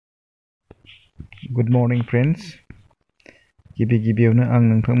Good morning friends. गिबियावनो आं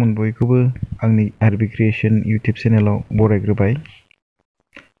नोंथांमोन बयखौबो आंनि R.B CREATION YouTube चेनेलाव बरायग्रोबाय।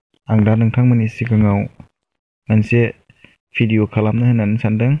 आं दा नोंथांमोननि सिगाङाव मोनसे भिडिअ खालामनो होननानै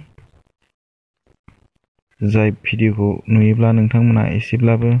सानदों। जाय भिडिअखौ नुयोब्ला नोंथांमोना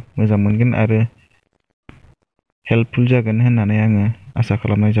एसेब्लाबो मोजां मोनगोन आरो हेल्पफुल जागोन होननानै आङो आसा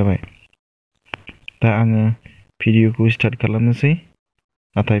खालामनाय जाबाय। दा आङो भिडिअखौ स्टार्ट खालामनोसै।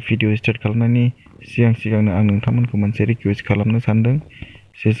 नाथाय भिडिअ स्टार्ट खालामनायनि सिगांनो आं नोंथांमोनखौ मोनसे रिक्वेस्ट खालामनो सानदों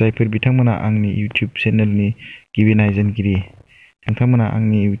जे जायफोर बिथांमोना आंनि YouTube चेनेलनि गिबि नायजेनगिरि नोंथांमोना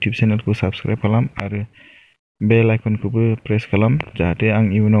आंनि YouTube चेनेलखौ साबस्क्राइब खालाम आरो बेल आइकनखौबो प्रेस खालाम जाहाथे आं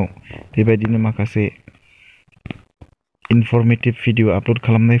इयुनाव बेबायदिनो माखासे इनफरमेटिभ भिडिअ आपल'ड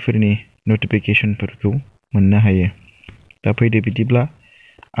खालामनायफोरनि नटिफिकेशनफोरखौ मोननो हायो। दा फैदो बिदिब्ला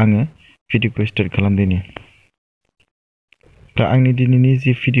आङो भिडिअखौ स्टार्ट खालामदिनि। दा आंनि दिनैनि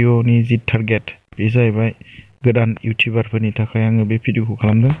जि भिडिअनि जि टारगेट बे जाहैबाय गोदान इउटिउबारफोरनि थाखाय आङो बे भिडिअखौ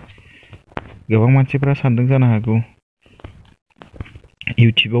खालामदों। गोबां मानसिफोरा सानदों जानो हागौ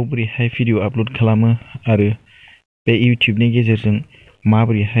इउटिउबाव बोरैहाय भिडिअ आपल'ड खालामो आरो बे इउटिउबनि गेजेरजों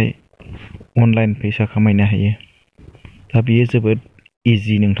माबोरैहाय अनलाइन फैसा खामायनो हायो। दा बेयो जोबोद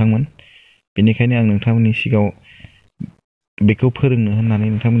इजि नोंथांमोन। बेनिखायनो आं नोंथांमोननि सिगाङाव बेखौ फोरोंनो होननानै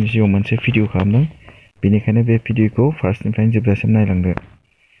नोंथांमोननि सिगाङाव मोनसे भिडिअ खालामदों। बेनिखायनो बे भिडिअखौ फार्स्टनिफ्रायनो जोबजासिम नायलांदो।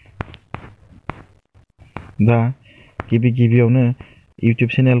 दा गिबियावनो इउटिउब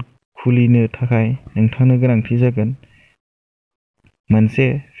चेनेल खुलिनो थाखाय नोंथांनो गोनांथि जागोन मोनसे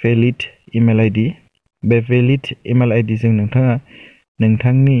भेलिड इमेल आइडि। बे भेलिड इमेल आइडिजों नोंथाङा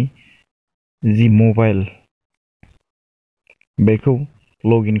नोंथांनि जि मबाइल बेखौ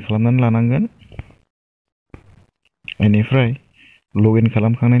लगइन खालामनानै लानांगोन। बेनिफ्राय लगइन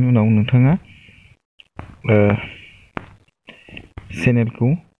खालामखांनायनि उनाव नोंथाङा चेनेलखौ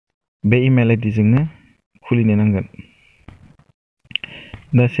बे इमेल आइडिजोंनो खुलिनो नांगोन।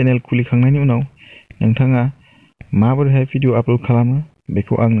 दा चेनेल खुलिखांनायनि उनाव नोंथाङा माबोरैहाय भिडिअ आपल'ड खालामो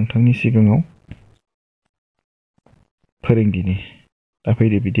बेखौ आं नोंथांनि सिगाङाव फोरोंदिनि। दा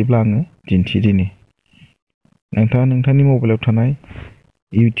फैदो बिदिब्ला आङो दिन्थिदिनि। नोंथाङा नोंथांनि मबाइलाव थानाय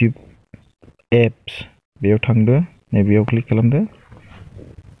इउटिउब एप्स बेयाव थांदो, नैबेयाव क्लिक खालामदो।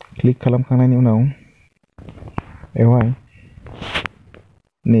 क्लिक खालामखांनायनि उनाव बेवहाय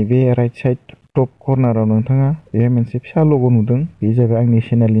नैबे राइट साइड टप कर्नाराव नोंथाङा बेहाय मोनसे फिसा लग' नुदों। बे जाबाय आंनि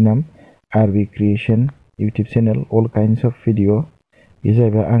चेनेलनि नाम R.B CREATION YouTube channel all kinds of video. बे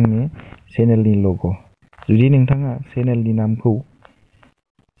जाहैबाय आंनि चेनेलनि लग'। जुदि नोंथाङा चेनेलनि नामखौ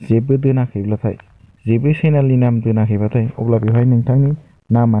जेबो दोनाखैब्लाथाय जेबो चेनेलनि नाम दोनाखैबाथाय अब्ला बेवहाय नोंथांनि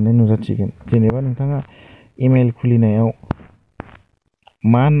नामानो नुजाथिगोन। जेनेबा नोंथाङा इमेल खुलिनायाव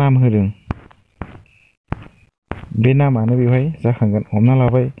मा नाम होदों बे नामानो बेवहाय जाखांगोन। हमना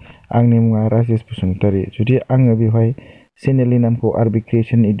लाबाय आंनि मुङा राजेश बसुमतारी। जुदि आङो बेवहाय चेनेलनि नामखौ R.B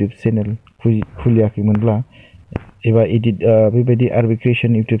CREATION इउटिउब चेनेल खुलियाखैमोनब्ला एबा बेबायदि R.B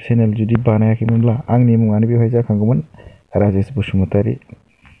CREATION इउटिउब चेनेल जुदि बानायाखैमोनब्ला आंनि मुङानो बेवहाय जाखांगौमोन राजेश बसुमतारी।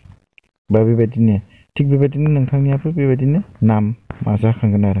 बा बेबायदिनो थिग बेबायदिनो नोंथांनियाबो बेबायदिनो नाम मा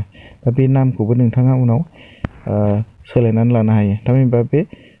जाखांगोन आरो। दा बे नामखौबो नोंथाङा उनाव सोलायनानै लानो हायो। थामहिनबा बे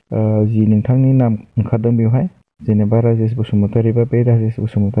जि नोंथांनि नाम ओंखारदों बेवहाय जेनेबा राजेश बसुमतारी बा बे राजेश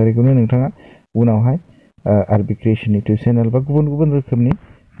बसुमतारीखौनो नोंथाङा उनावहाय R.B CREATION इउटिउब चेनेल बा गुबुन रोखोमनि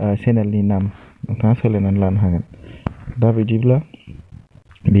चेनेलनि नाम नोंथाङा सोलायनानै लानो हागोन। दा बिदिब्ला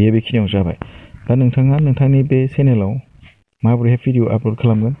बेयो बेखिनियाव जाबाय। दा नोंथाङा नोंथांनि बे चेनेलाव माबोरैहाय भिडिअ आपल'ड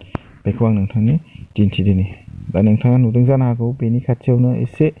खालामगोन बेखौ आं नोंथांनो दिन्थिदिनि। दा नोंथाङा नुदों जानो हागौ बेनि खाथियावनो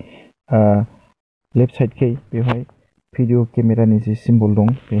एसे लेफ्ट साइडखै बेवहाय भिडिअ केमेरानि जि सिम्बल दं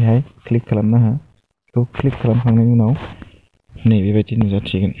बेहाय क्लिक खालामना हो। बेखौ क्लिक खालामखांनायनि उनाव नैबेबायदि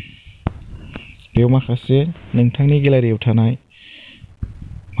नुजाथिगोन। बेयाव माखासे नोंथांनि गेलारियाव थानाय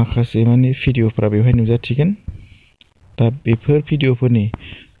माखासे माने भिडिअफोरा बेवहाय नुजाथिगोन। दा बेफोर भिडिअफोरनि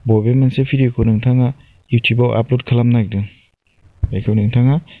बबे मोनसे भिडिअखौ नोंथाङा इउटिउबाव आपल'ड खालामनो नागिरदों बेखौ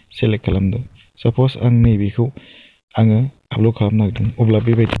नोंथाङा सेलेक्ट खालामदो। साप'ज आं नैबेखौ आङो आपल'ड खालामनो नागिरदों अब्ला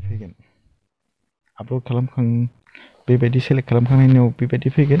बेबायदि फैगोन। बेबायदि सेलेक्ट खालामखांनायनि उनाव बेबायदि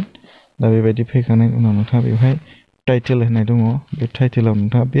फैगोन। दा बेबायदि फैखांनायनि उनाव नोंथाङा बेवहाय टाइटेल होननाय दङ। बे टाइटेलाव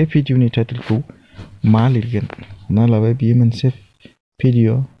नोंथाङा बे भिडिअनि टाइटेलखौ मा लिरगोन। हमना लाबाय बियो मोनसे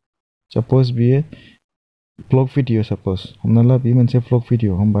भिडिअ, साप'ज बियो भ्लग भिडिअ। साप'ज हमना ला बियो मोनसे भ्लग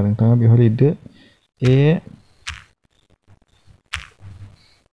भिडिअ। होमबा नोंथाङा बेवहाय लिरदो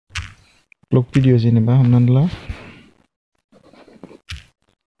भ्लग भिडिअ। जेनेबा हमनानै ला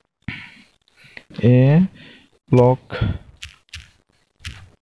भ्लग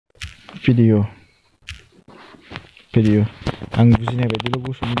भिडिअ आं बुजिनाय बायदिल'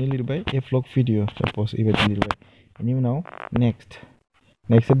 गुसुङैनो लिरबाय ए व्लग भिडिअ साप'ज बेबायदि लिरबाय बेनि उनाव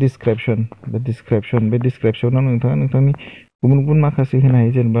नेक्स्ट डिसक्रिपसन बे डिसक्रिपसनाव नोंथाङा नोंथांनि गुबुन गुबुन माखासे होनो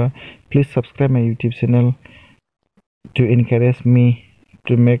हायो जेनेबा प्लिज साबस्क्राइब माय इउटिउब चेनेल टु एनकारेज मी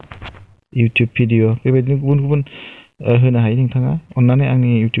टु मेक इउटिउब भिडिअ बेबायदिनो गुबुन गुबुन होनो हायो नोंथाङा अननानै आंनि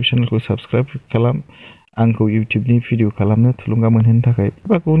इउटिउब चेनेलखौ साबस्क्राइब खालाम आंखौ इउटिउबनि भिडिअ खालामनो थुलुंगा मोनहोनो थाखाय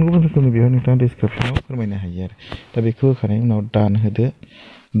बा गुबुन गुबुन रोखोमनि बेयाव नोंथाङा डिसक्रिपसनाव फोरमायनो हायो आरो दा बेखौ होखांनायनि उनाव दान होदो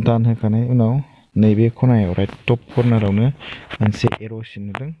दान होखांनायनि उनाव नैबे खनायाव राइट टप कर्नारावनो मोनसे एर'सिन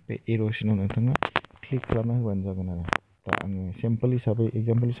नुदों बे एर'सिनाव नोंथाङा क्लिक खालामना होबानो जागोन आरो दा आङो सेम्पोल हिसाबै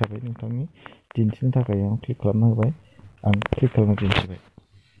एग्जाम्पोल हिसाबै नोंथांनि दिन्थिनो थाखाय आं क्लिक खालामना होबाय आं क्लिक खालामना दिन्थिबाय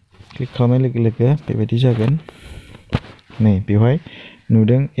क्लिक खालामनाय लोगो लोगो बेबायदि जागोन नै बेवहाय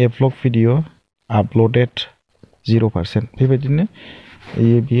नुदों ए व्लग भिडिअ आपल'डेड 0% बेबायदिनो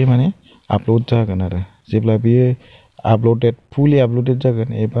बियो माने आपल'ड जागोन आरो जेब्ला बियो आपल'डेड फुलि आपल'डेड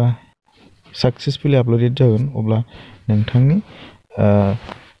जागोन एबा सक्सेसफुलि आपल'डेड जागोन अब्ला नोंथांनि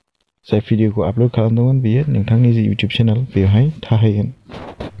जाय भिडिअखौ आपल'ड खालामदोंमोन बियो नोंथांनि जि इउटिउब चेनेल बेवहाय थाहैगोन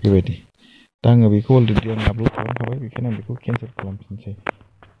बेबायदि दा आङो बेखौ अलरेडि आं आपल'ड खालामखाबाय बेखायनो आं बेखौ केन्सेल खालामफिनसै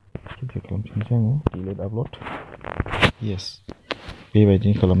आङो डिलीट आपल'ड येस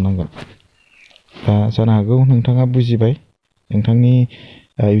बेबायदि खालामनांगोन दा जानो हागौ नोंथाङा बुजिबाय नोंथांनि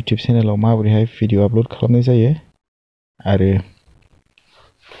इउटिउब चेनेलाव माबोरैहाय भिडिअ आपल'ड खालामनाय जायो आरो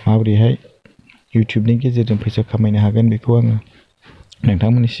माबोरैहाय इउटिउबनि गेजेरजों फैसा खामायनो हागोन बेखौ आङो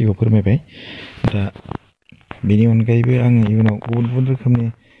नोंथांमोननि सिगाङाव फोरमायबाय दा बेनि अनगायैबो आङो इयुनाव गुबुन गुबुन रोखोमनि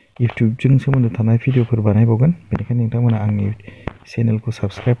इउटिउबजों सोमोन्दो थानाय भिडिअफोर बानायबावगोन बेनिखायनो नोंथांमोना आंनि चेनेलखौ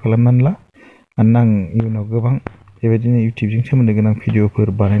साबस्क्राइब खालामनानै ला मानोना आं इयुनाव गोबां बेबायदिनो इउटिउबजों सोमोन्दो गोनां भिडिअफोर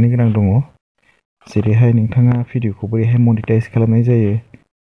बानायनो गोनां दङ जेरैहाय नोंथाङा भिडिअखौ बोरैहाय मनिटाइज खालामनाय जायो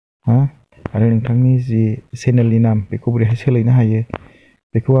आरो नोंथांनि जि चेनेलनि नाम बेखौ बोरैहाय सोलायनो हायो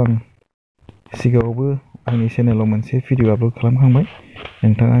बेखौ आं सिगाङावबो आंनि चेनेलाव मोनसे भिडिअ आपल'ड खालामखांबाय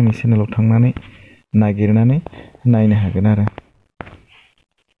नोंथाङा आंनि चेनेलाव थांनानै नागिरनानै नायनो हागोन आरो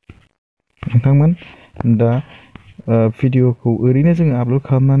नोंथांमोन दा भिडिअखौ ओरैनो जोङो आपल'ड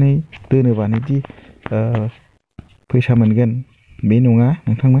खालामनानै दोनोबानोदि फैसा मोनगोन बे नङा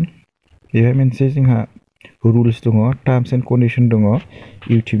नोंथांमोन बेवहाय मोनसे जोंहा रुल्स दङ टार्म्स एन्ड कन्डिसन दङ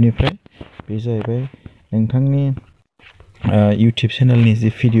इउटिउबनिफ्राय बे जाहैबाय नोंथांनि इउटिउब चेनेलनि जि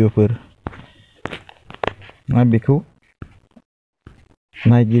भिडिअफोर बेखौ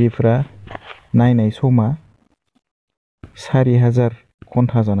नायगिरिफोरा नायनाय समा 4000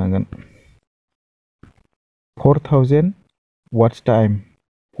 घन्टा जानांगोन 4000 वाच टाइम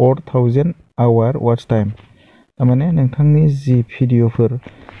 4000 आवार वाच टाइम थारमाने नोंथांनि जि भिडिअफोर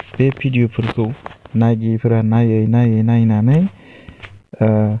बे भिडिअफोरखौ नायगिरिफोरा नायनानै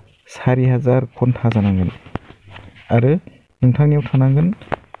 4000 घन्टा जानांगोन आरो नोंथांनियाव थानांगोन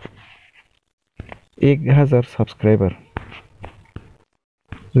 1000 साबस्क्राइबार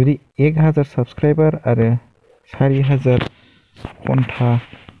जुदि 1000 साबस्क्राइबार आरो 4000 घन्टा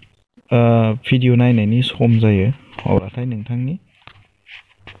भिडिअ नायनायनि सम जायो अब्लाथाय नोंथांनि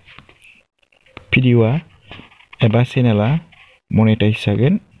भिडिअआ एबा चेनेला मनेटाइज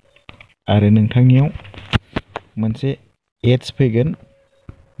जागोन आरो नोंथांनियाव मोनसे एड्स फैगोन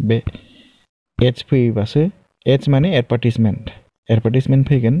बे एड्स फैबासो एड्स माने एडभार्टाइजमेन्ट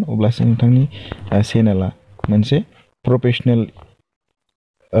फैगोन अब्लासो नोंथांनि चेनेला मोनसे प्रफेशनेल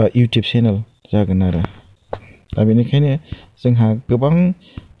इउटिउब चेनेल जागोन आरो दा बेनिखायनो जोंहा गोबां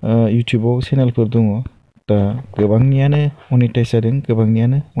इउटिउबाव चेनेलफोर दङ दा गोबांनियानो मनेटाइज जादों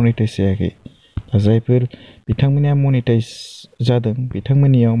गोबांनियानो मनेटाइज जायाखै दा जायफोर बिथांमोननिया मनेटाइज जादों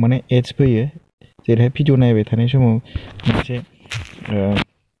बिथांमोननियाव माने एड्स फैयो जेरैहाय भिडिअ नायबाय थानाय समाव मोनसे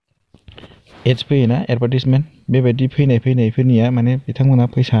एड्स फैयोना एडभार्टाइजमेन्ट बेबायदि फैनायफोरनिया माने बिथांमोना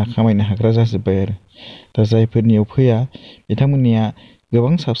फैसा खामायनो हाग्रा जाजोब्बाय आरो दा जायफोरनियाव फैया बिथांमोननिया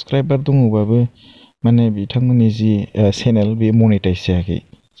गोबां साबस्क्राइबार दङबाबो माने बिथांमोननि जि चेनेल बे मनेटाइज जायाखै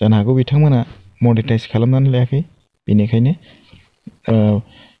जानो हागौ बिथांमोना मनेटाइज खालामनानै लायाखै बेनिखायनो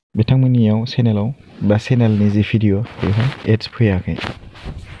बिथांमोननियाव चेनेलाव बा चेनेलनि जि भिडिअ बेवहाय एड्स फैयाखै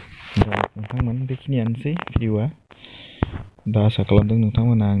दा नोंथांमोन बेखिनियानोसै भिडिअआ दा आसा खालामदों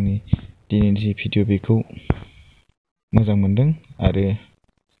नोंथांमोना आंनि दिनैनि जि भिडिअ बेखौ मोजां मोनदों आरो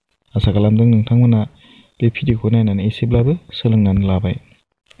आसा खालामदों नोंथांमोना बे भिडिअखौ नायनानै एसेब्लाबो सोलोंनानै लाबाय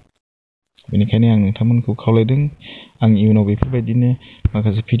बेनिखायनो आं नोंथांमोनखौ खावलायदों आं इयुनाव बेफोरबायदिनो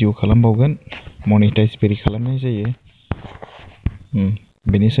माखासे भिडिअ खालामबावगोन मनेटाइज बोरै खालामनाय जायो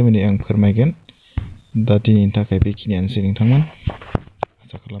बेनि सोमोन्दै आं फोरमायगोन दा दिनैनि थाखाय बेखिनियानोसै नोंथांमोन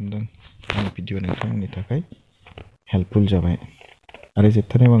आसा खालामदों आंनि भिडिअ नोंथांमोननि थाखाय हेल्पफुल जाबाय आरो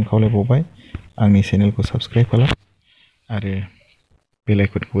जोबथारनायाव आं खावलायबावबाय आंनि चेनेलखौ साबस्क्राइब खालाम आरो बेल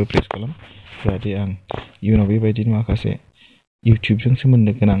आइकनखौबो प्रेस खालाम जाहाथे आं इयुनाव बेबायदिनो माखासे इउटिउबजों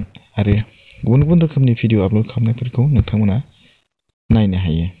सोमोन्दो गोनां आरो गुबुन गुबुन रोखोमनि भिडिअ आपल'ड खालामनायफोरखौ नोंथांमोना नायनो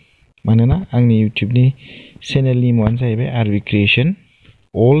हायो मानोना आंनि इउटिउबनि चेनेलनि मुङानो जाहैबाय R.B creation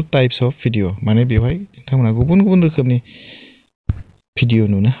all types of video माने बेवहाय नोंथांमोना गुबुन गुबुन रोखोमनि भिडिअ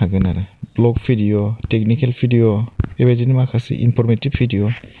नुनो हागोन आरो ब्लग भिडिअ टेक्निकेल भिडिअ बेबायदिनो माखासे इनफरमेटिभ भिडिअ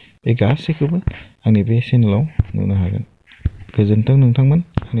बे गासैखौबो आंनि बे चेनेलाव नुनो हागोन गोजोन्थों नोंथांमोन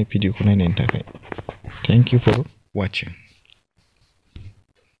आंनि भिडिअखौ नायनायनि थाखाय थेंक इउ फर वाचिं